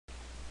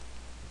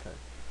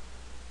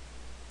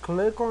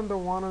click on the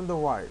one on the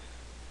right,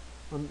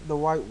 on the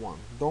right one.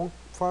 Don't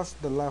press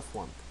the left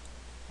one.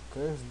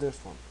 Okay, it's this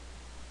one.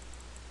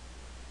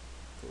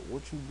 Okay,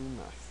 what you do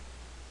next?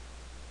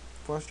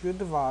 Press your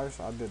device.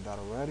 I did that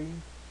already.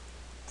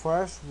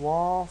 Press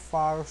raw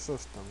file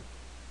system.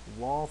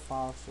 Raw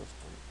file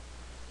system.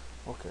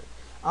 Okay.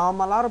 A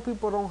lot of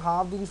people don't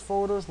have these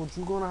folders. What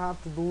you're gonna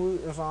have to do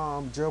is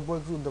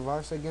jailbreak your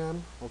device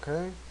again.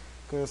 Okay,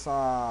 because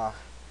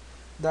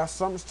that's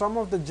some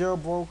of the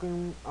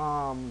jailbroken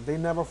they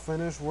never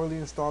finish really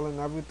installing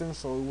everything,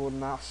 so it will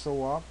not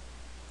show up.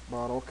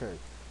 But okay,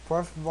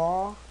 press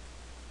var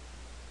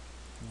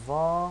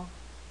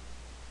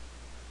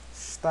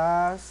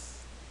stash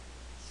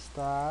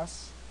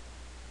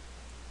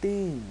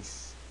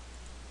themes.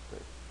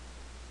 Okay.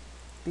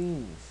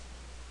 Themes.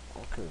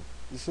 Okay,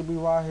 you should be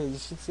right here. You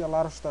should see a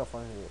lot of stuff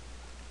right here.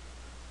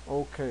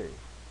 Okay,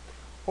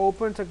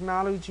 open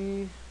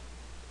technology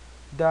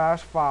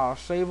dash file,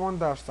 save on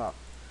desktop.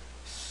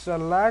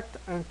 Select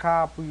and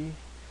copy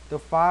the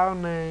file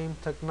name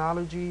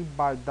technology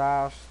by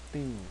dash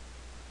theme.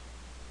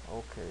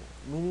 Okay,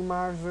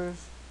 minimize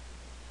this.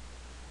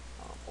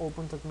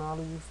 Open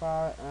technology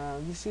file,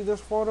 and you see this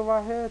folder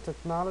right here,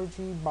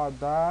 technology by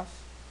dash.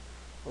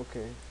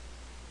 Okay,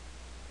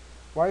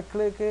 right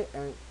click it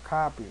and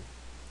copy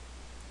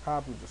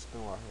this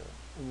thing right here,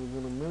 and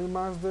we're gonna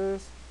minimize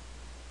this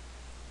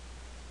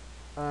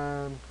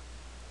and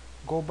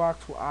go back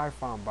to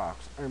iFunbox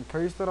and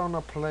paste it on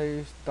a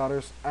place that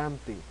is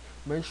empty.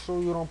 Make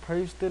sure you don't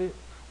paste it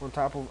on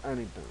top of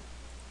anything.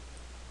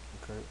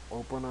 Okay,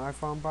 open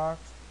iFunbox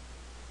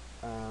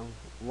and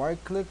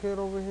right click it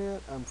over here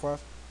and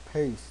press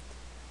paste.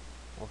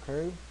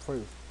 Okay,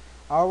 paste.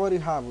 I already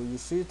have it. You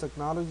see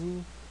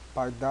technology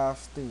by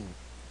dash theme.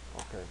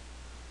 Okay,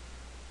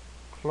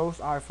 close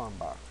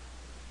iFunbox.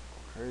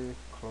 Okay,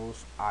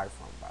 close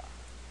iFunbox.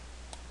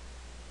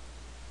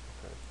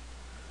 Okay,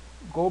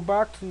 go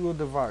back to your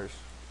device.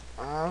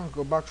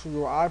 Go back to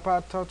your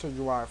iPad Touch or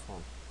your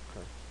iPhone.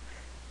 Okay.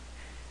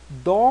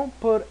 Don't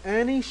put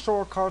any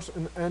shortcuts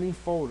in any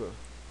folder.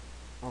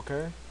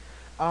 Okay.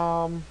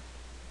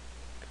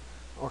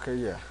 Okay,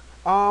 yeah.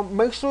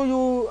 Make sure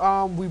you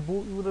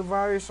reboot your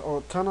device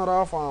or turn it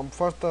off.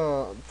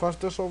 Press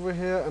this over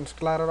here and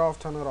slide it off.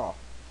 Turn it off.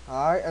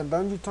 All right, and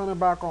then you turn it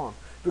back on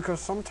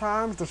because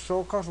sometimes the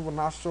shortcuts will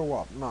not show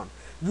up. None.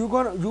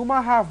 You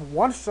might have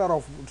one set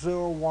of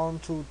 0, 1,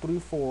 2, 3,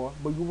 4,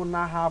 but you will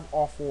not have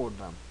all 4 of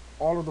them,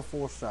 all of the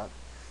 4 sets.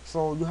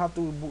 So you have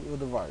to reboot your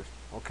device.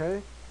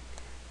 Okay.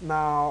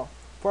 Now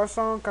press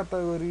on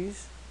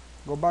categories.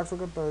 Go back to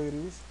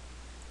categories.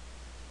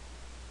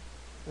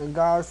 And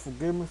guys,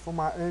 forgive me for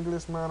my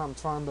English, man. I'm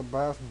trying the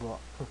best, but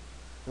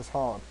it's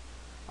hard.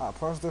 Alright,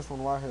 press this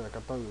one right here,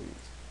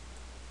 categories.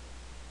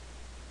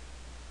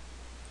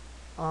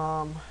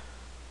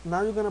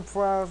 Now you're gonna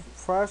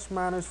press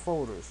manage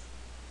folders.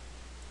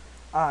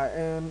 Alright,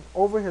 and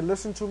over here,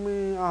 listen to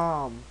me.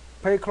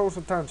 Pay close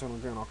attention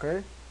again,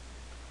 okay?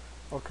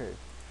 Okay.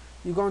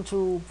 You're going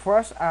to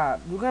press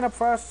add. You're gonna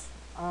press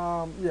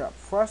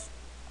press.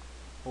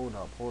 Hold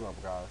up,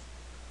 guys.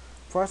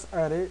 Press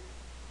edit.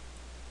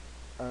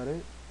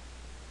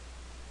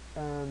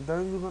 And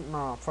then you're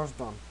gonna press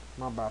done.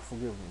 My bad,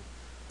 forgive me.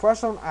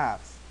 Press on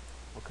apps.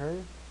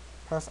 Okay?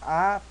 Press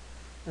add,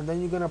 and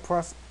then you're gonna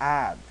press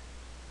add.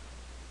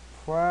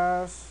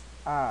 Press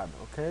add,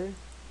 okay?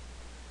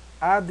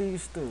 Add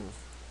these things.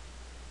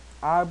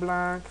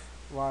 iBlank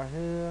right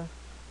here,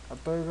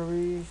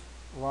 categories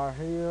right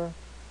here,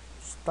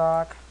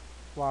 stock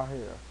right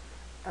here.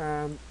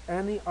 And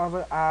any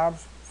other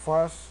apps,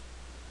 press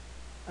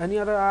any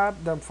other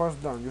app, then press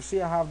done. You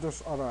see I have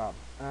this other app.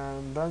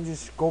 And then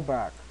just go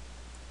back.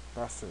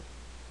 That's it.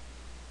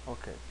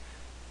 Okay.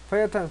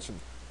 Pay attention.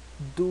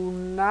 Do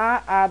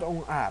not add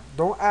on app.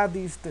 Don't add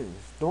these things.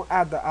 Don't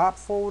add the app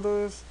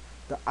folders,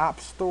 the app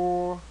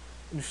store,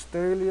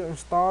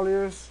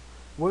 installers,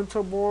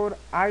 Winterboard,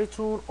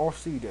 iTunes, or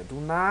Cydia. Do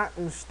not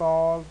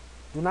install.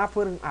 Do not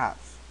put in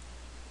apps.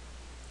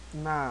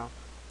 Now,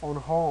 on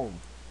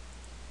home.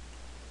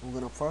 I'm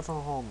gonna press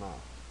on home now.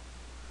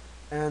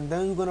 And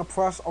then you're gonna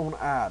press on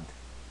add.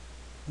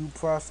 You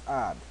press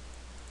add.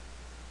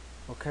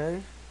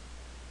 Okay.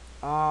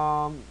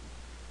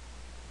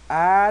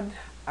 Add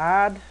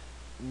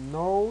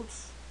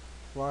nodes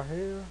right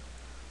here.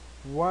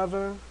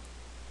 Weather,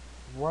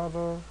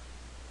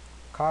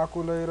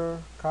 calculator,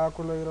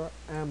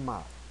 and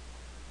math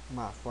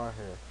right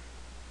here.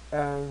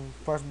 And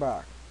press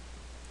back.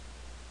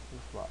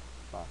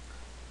 Back.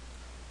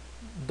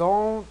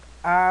 Don't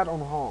add on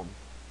home.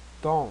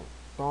 Don't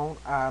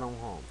add on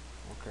home.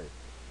 Okay.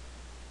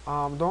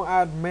 Don't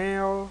add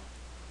mail,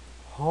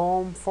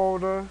 home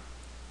folder,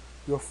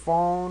 your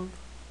phone,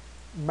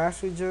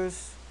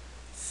 messages,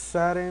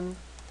 setting,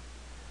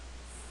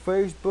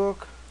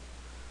 Facebook,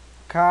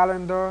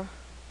 calendar,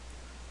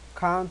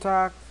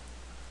 contact,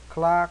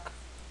 clock,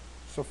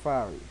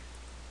 Safari.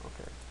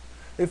 Okay.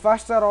 If I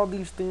said all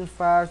these things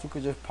fast, you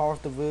could just pause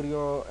the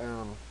video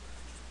and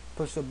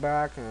push it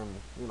back, and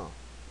you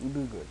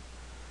do good.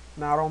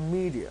 Now on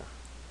media,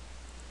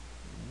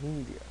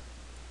 media,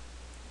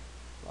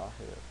 right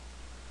here.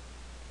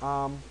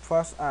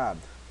 Press add,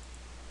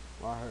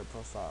 right here,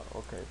 press add,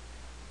 okay.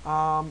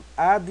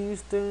 Add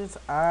these things,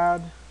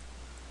 add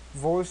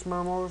voice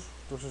memos,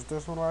 which is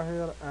this one right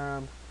here,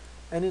 and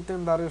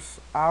anything that is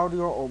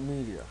audio or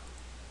media,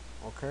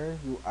 okay,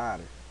 you add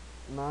it.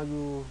 Now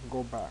you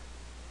go back.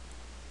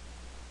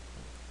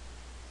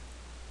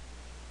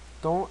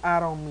 Don't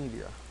add on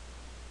media.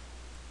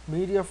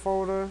 Media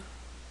folder,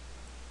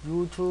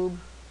 YouTube,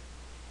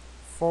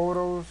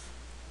 photos,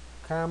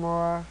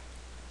 camera,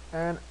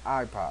 and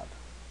iPad.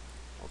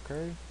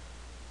 Okay.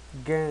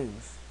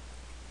 Games.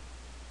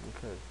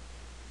 Okay.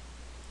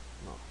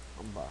 No,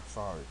 I'm back.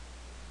 Sorry.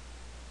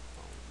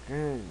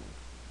 Game.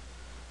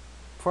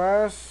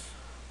 Press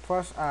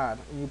add,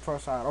 and you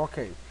press add.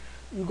 Okay.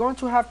 You're going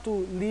to have to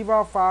leave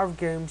out 5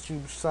 games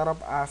you set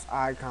up as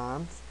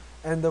icons,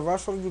 and the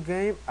rest of your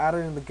game add it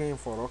in the game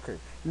folder. Okay.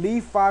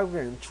 Leave 5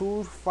 games.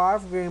 Choose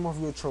 5 games of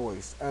your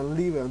choice and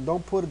leave it. And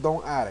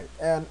don't add it.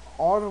 And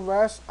all the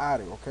rest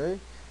add it. Okay.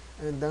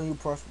 And then you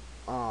press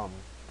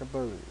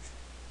capabilities.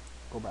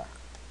 Go back.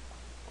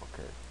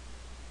 Okay.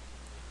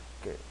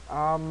 Okay.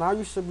 Now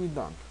you should be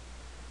done.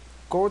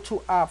 Go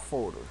to app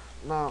folder.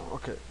 Now,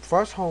 okay.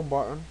 Press home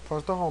button.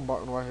 Press the home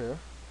button right here.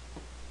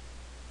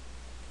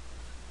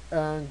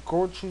 And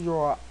go to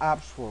your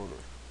apps folder.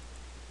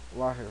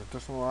 Right here.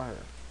 This one right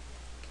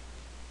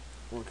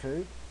here.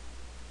 Okay.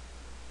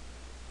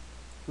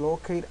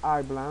 Locate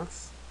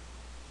iBlanks.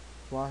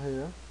 Right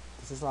here.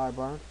 This is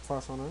iBlank.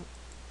 Press on it.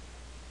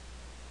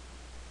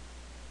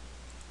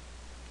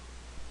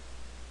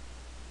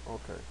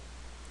 Okay.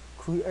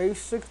 Create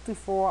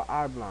 64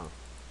 iBlank.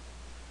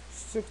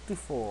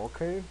 64,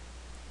 okay?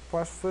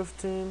 Press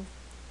 15.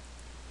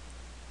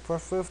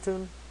 Press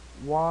 15.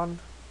 1,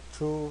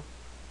 2,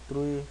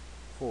 3,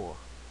 4.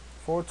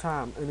 4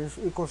 times, and it's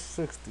equals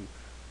 60.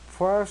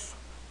 Press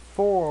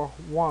 4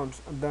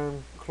 once, and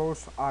then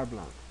close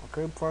iBlank.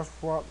 Okay, press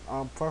 4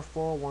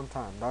 1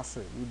 time. That's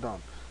it. You're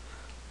done.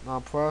 Now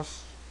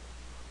press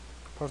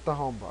the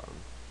home button.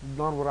 You're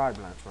done with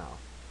iBlank now.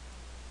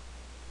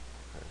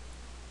 Okay.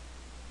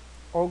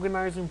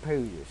 Organizing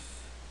pages.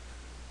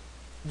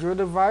 Your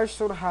device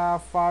should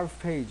have 5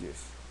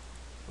 pages.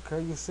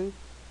 Okay, you see?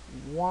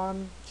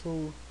 1,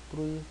 2,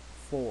 3,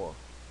 4,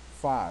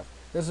 5.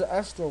 There's an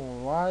extra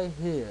one right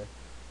here.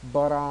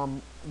 But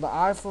the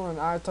iPhone and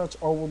iTouch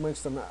over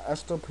makes them an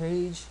extra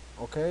page,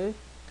 okay?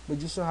 But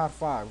you should have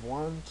 5.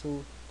 1,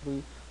 2,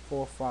 3,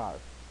 4, 5.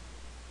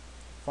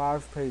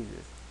 5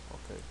 pages.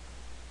 Okay.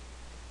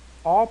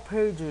 All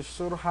pages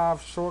should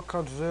have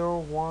shortcut 0,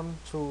 1,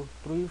 2,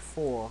 3,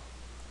 4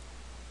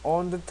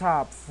 on the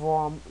top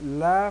from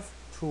left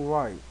to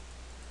right.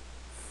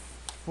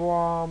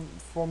 From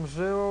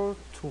 0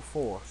 to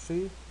 4.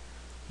 See?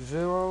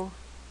 0,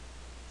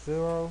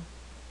 0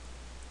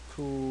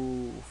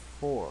 to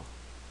 4.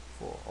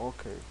 4.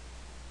 Okay.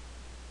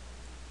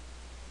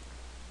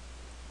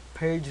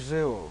 Page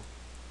 0.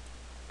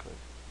 Okay.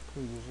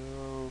 Page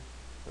 0.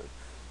 Okay.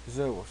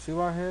 0. See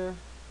right here?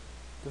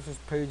 This is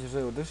page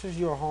 0. This is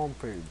your home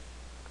page.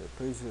 Okay.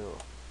 Page 0.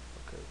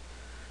 Okay.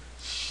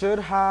 Should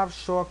have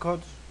shortcut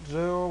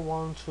 0,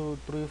 1, 2,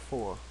 3,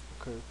 4.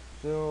 Okay.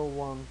 0,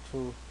 1,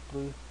 2,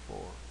 3,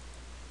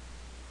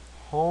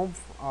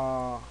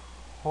 4.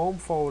 Home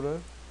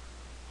folder.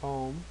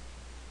 Home.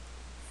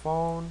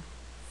 Phone.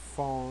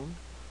 Phone.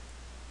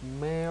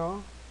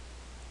 Mail.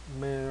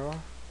 Mail.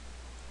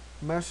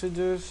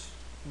 Messages.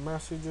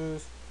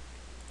 Messages.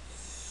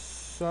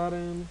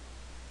 Setting.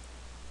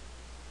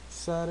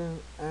 Setting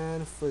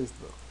and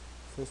Facebook.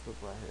 Facebook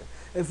right here.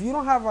 If you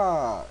don't have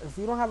a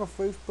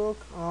Facebook,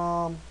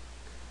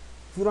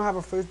 if you don't have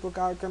a Facebook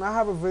icon, I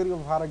have a video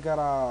of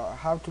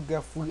how to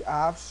get free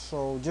apps.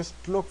 So just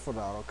look for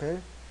that, okay?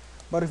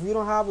 But if you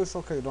don't have it, it's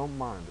okay. Don't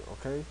mind it,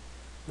 okay?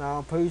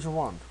 Now page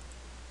 1.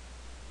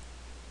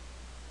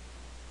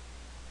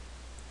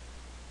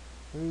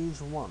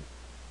 Page 1.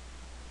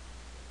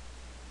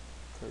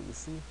 Okay, you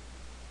see?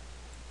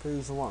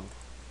 Page 1.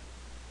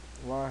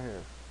 Right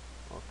here.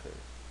 Okay.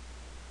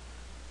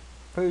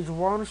 Page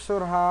 1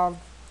 should have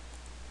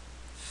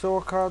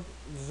shortcut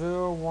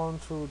 0, 1,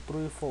 2,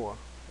 3, 4.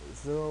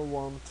 0,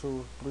 1,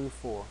 2, 3,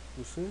 4.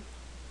 You see?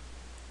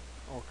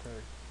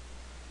 Okay.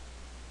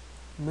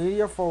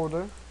 Media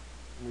folder.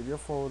 Media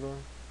folder.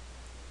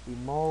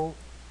 Remote.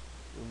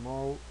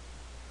 Remote.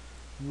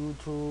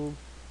 YouTube.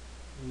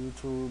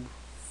 YouTube.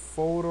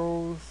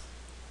 Photos.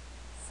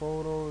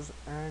 Photos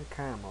and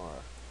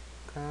camera.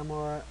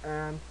 Camera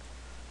and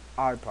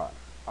iPad.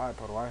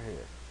 iPad right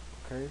here.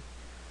 Okay.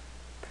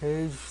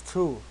 Page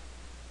 2.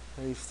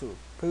 Page 2.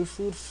 Page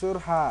 2 should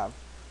have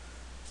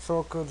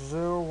shortcut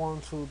 0,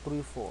 1, 2,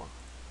 3, 4.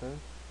 Okay.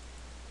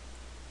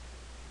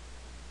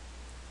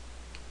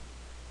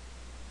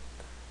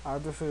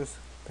 This is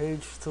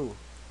page 2.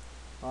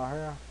 Right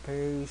here,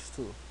 page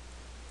 2.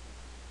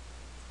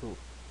 2.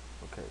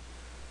 Okay.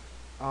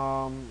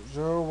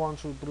 0, 1,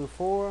 2, 3,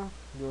 4.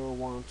 0,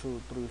 1,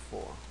 2, 3, 4.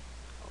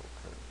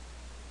 Okay.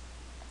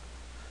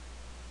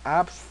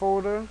 Apps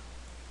folder.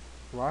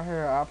 Right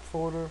here, app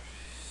folder.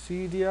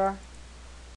 Cydia.